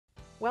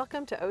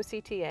Welcome to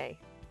OCTA.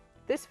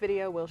 This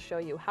video will show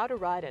you how to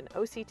ride an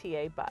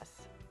OCTA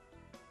bus.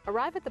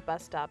 Arrive at the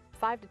bus stop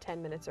 5 to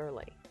 10 minutes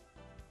early.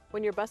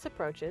 When your bus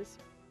approaches,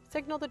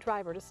 signal the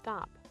driver to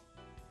stop.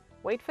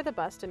 Wait for the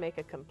bus to make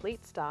a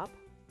complete stop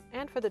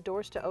and for the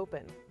doors to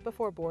open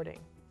before boarding.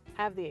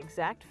 Have the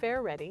exact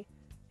fare ready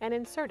and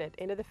insert it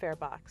into the fare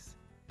box.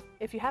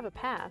 If you have a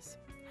pass,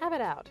 have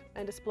it out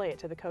and display it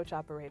to the coach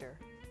operator.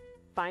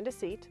 Find a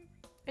seat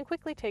and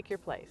quickly take your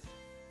place.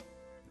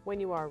 When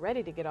you are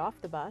ready to get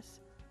off the bus,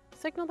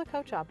 signal the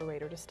coach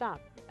operator to stop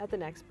at the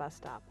next bus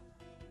stop.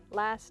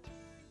 Last,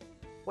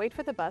 wait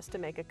for the bus to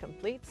make a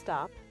complete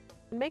stop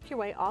and make your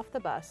way off the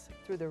bus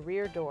through the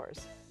rear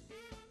doors.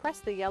 Press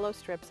the yellow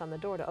strips on the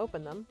door to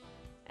open them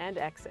and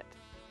exit.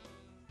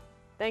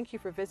 Thank you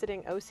for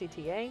visiting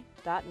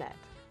OCTA.net.